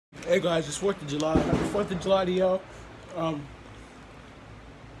Hey guys, it's 4th of July. Happy 4th of July to y'all.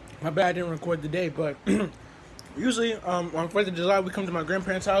 My bad I didn't record today, but usually on 4th of July we come to my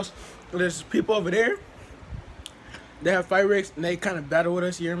grandparents' house. There's people over there. They have fireworks and they kind of battle with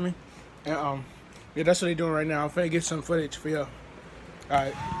us, you hear me? And yeah, that's what they're doing right now. I'm finna get some footage for y'all.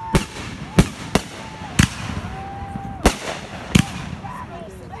 Alright.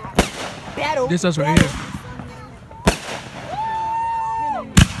 Battle. This us right here.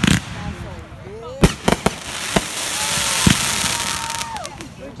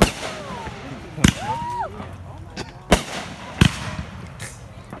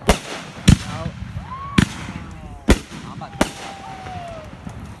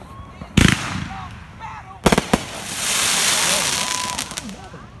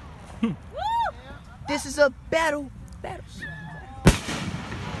 This is a battle. Oh,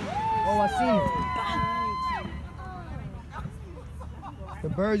 I see it. The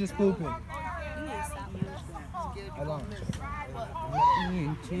birds is pooping. Hold on.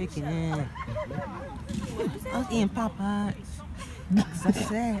 Chicken. I was eating Popeyes. Cause I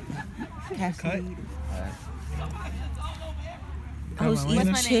said, I was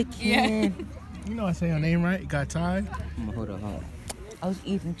eating chicken. Yeah. You know I say your name right. You got tied. Hold on. I was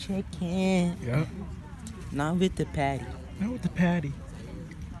eating chicken. Yep. Not with the patty. Not with the patty.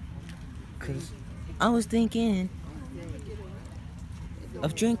 Cause I was thinking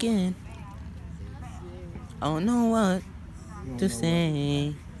of drinking. I don't know what to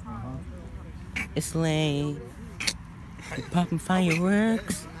say. It's late. We popping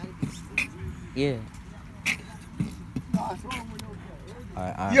fireworks. Yeah.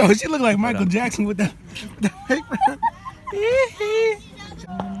 Alright. Yo, she look like Michael Jackson with that paper.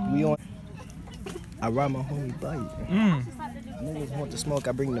 We on. I ride my homie bike. Niggas want to smoke,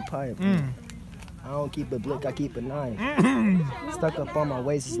 I bring the pipe. I don't keep a blick, I keep a knife. Stuck up on my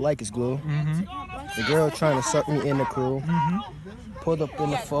waist, it's like it's glue. The girl trying to suck me in the crew. Pulled up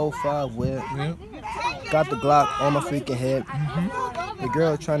in the 4-5 whip. Got the Glock on my freaking head. The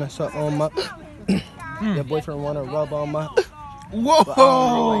girl trying to suck on my. Your boyfriend wanna rub on my. Whoa! But I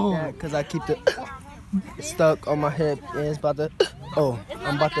don't really like that, cause I keep the stuck on my hip and it's about to. Oh,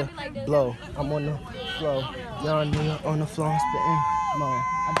 I'm about to blow. I'm on the flow. Y'all nigga on the floor, I'm spitting. Mo,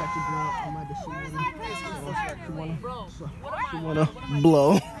 I got your girl. I'm about to she wanna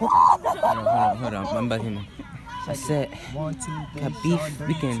blow. Hold on. I'm about him. I said, 1, 2, 3, got beef,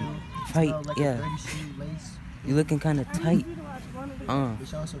 we can fight. Yeah. You looking kind of tight.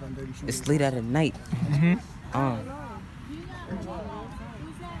 It's late at night.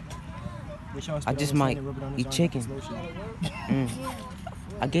 I just might eat chicken.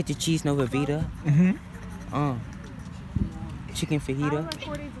 I get the cheese no Velveeta. Chicken fajita.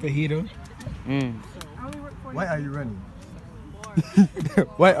 Fajita. Why are you running?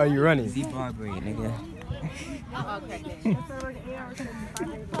 Why are you running? Z Barbary, nigga.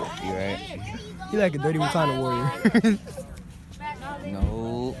 You right? You like a dirty Wakanda warrior.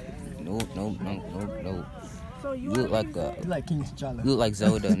 No. You look like You like King T'Challa. You look like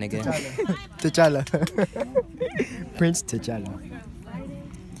Zelda, nigga. T'Challa. Prince T'Challa.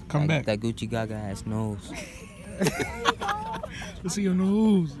 Come back. That Gucci Gaga ass nose. Let's see your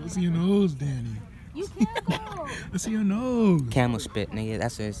nose. Let's see your nose, Danny. You can't go. Let's see your nose. Camel spit, nigga.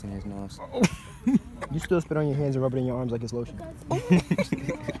 That's what it's in his nose. You still spit on your hands and rub it in your arms like it's lotion.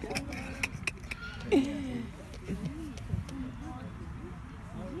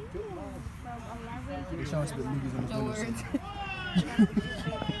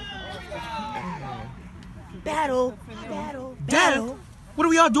 Battle. Dad, what are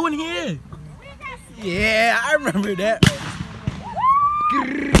we all doing here? Yeah, I remember that.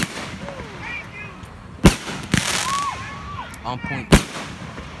 On point.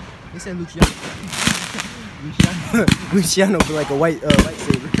 They said Luciano. Luciano look like a white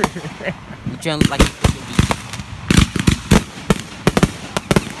lightsaber. Luciano look like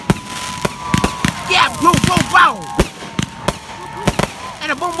Yeah, boom, boom, boom.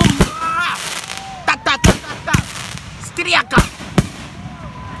 And a boom, boom. Ta. Striaka.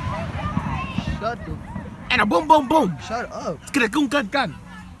 Shut the. And a boom, boom, boom. Shut up. Gun.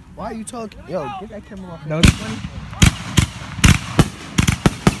 Why are you talking? Yo, get that camera off. That was funny.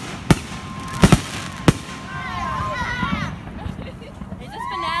 Is this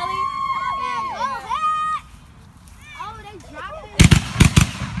finale? Oh, they dropped it.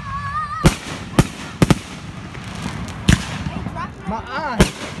 My eye.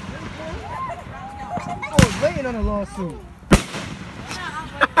 I was waiting on a lawsuit.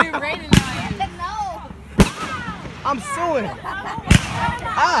 It's raining on you. No. I'm suing. Stop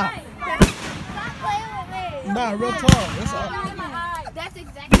playing with me. Nah, real talk. That's all. That's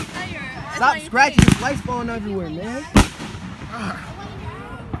exactly Stop scratching the lights falling everywhere, man.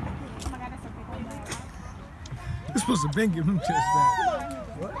 You're supposed to been give him chest back.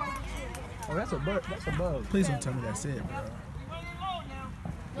 What? Oh, that's a bug. That's a bug. Please don't tell me that's it, bro.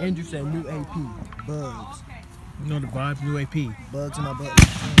 Andrew said new AP. Bugs. You know the vibes, new AP. Bugs in my butt.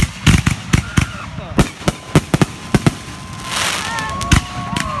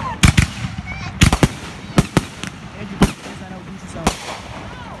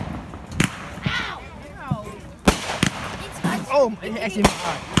 Oh, it actually my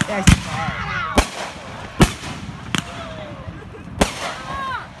eye. It actually my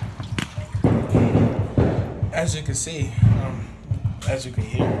eye. As you can see, as you can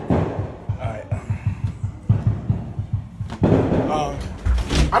hear, alright.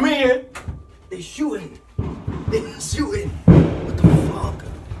 I'm in here. They shooting. They shooting. What the fuck?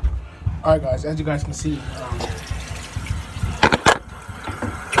 Alright, guys, as you guys can see,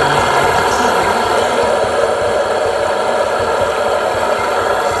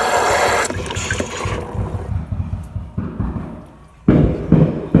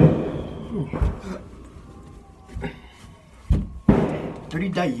 Dirty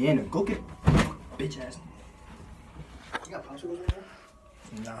Diana, go get bitch ass. You got popsicles right here?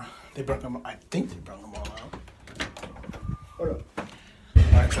 nah, they brought them. I think they brought them all out. Hold up.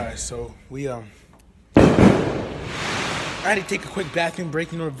 Alright, guys, so we I had to take a quick bathroom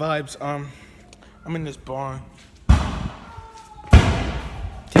break, you know the vibes. I'm in this barn.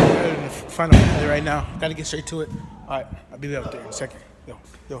 Taking the final finale right now. Gotta get straight to it. Alright, I'll be out there in a second.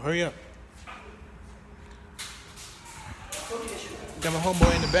 Yo, hurry up. Got my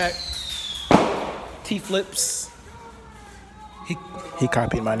homeboy in the back. T-Flips. He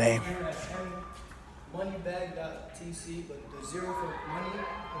copied my name. Moneybag.tc, but the 0 for money,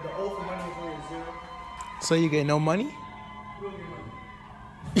 the O for money is always 0. So you get no money?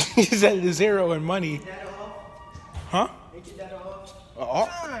 You said the 0 and money. Huh? Ain't your dad off? Oh.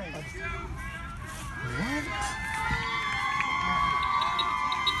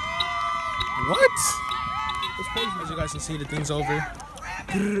 What? As you guys can see, the thing's over.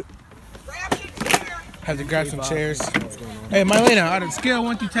 Have to grab some chairs. Hey, Marlena, out of scale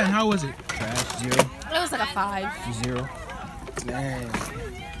 1 through 10, how was it? Trash, 0. It was like a 5. 0. Dang.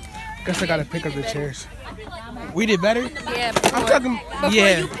 Guess I gotta pick up the chairs. We did better? Yeah, I'm talking. before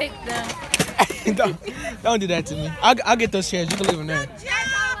Yeah. you picked them. don't do that to me. I'll get those chairs. You can leave them there.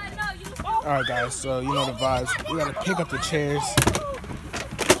 All right, guys. So you know the vibes. We gotta pick up the chairs.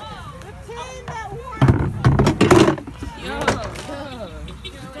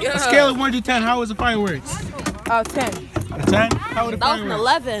 A scale of 1 to 10, how was the fireworks? 10. A 10? How were the That was an fireworks?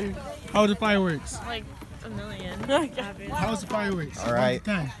 11. How was the fireworks? Like a million. How was the fireworks? All right.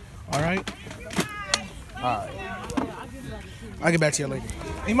 1 to 10. All right. All right. I'll get back to you later.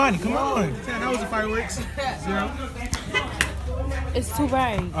 Hey, Monty, come on. 10, how was the fireworks? 0. It's too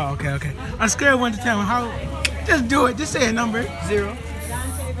bright. Oh, okay. On a scale of 1 to 10, how? Just do it. Just say a number. 0.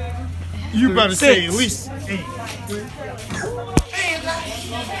 You better say at least 8.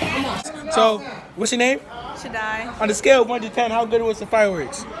 So, what's your name? Shaddai. On the scale of 1 to 10, how good was the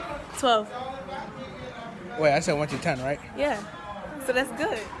fireworks? 12. Wait, I said 1 to 10, right? Yeah. So that's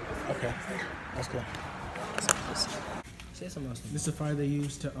good. Okay, that's good. Say something else. This is the fire they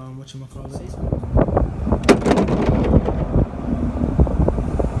use to whatchamacallit.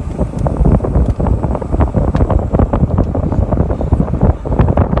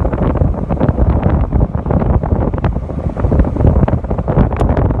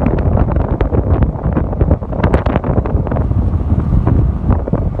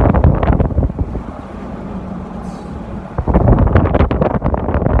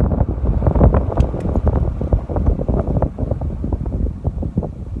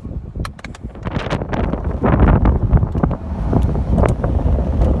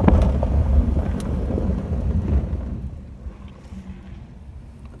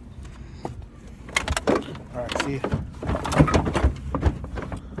 Alright, see you.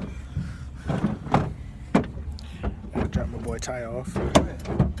 Drop my boy Ty off.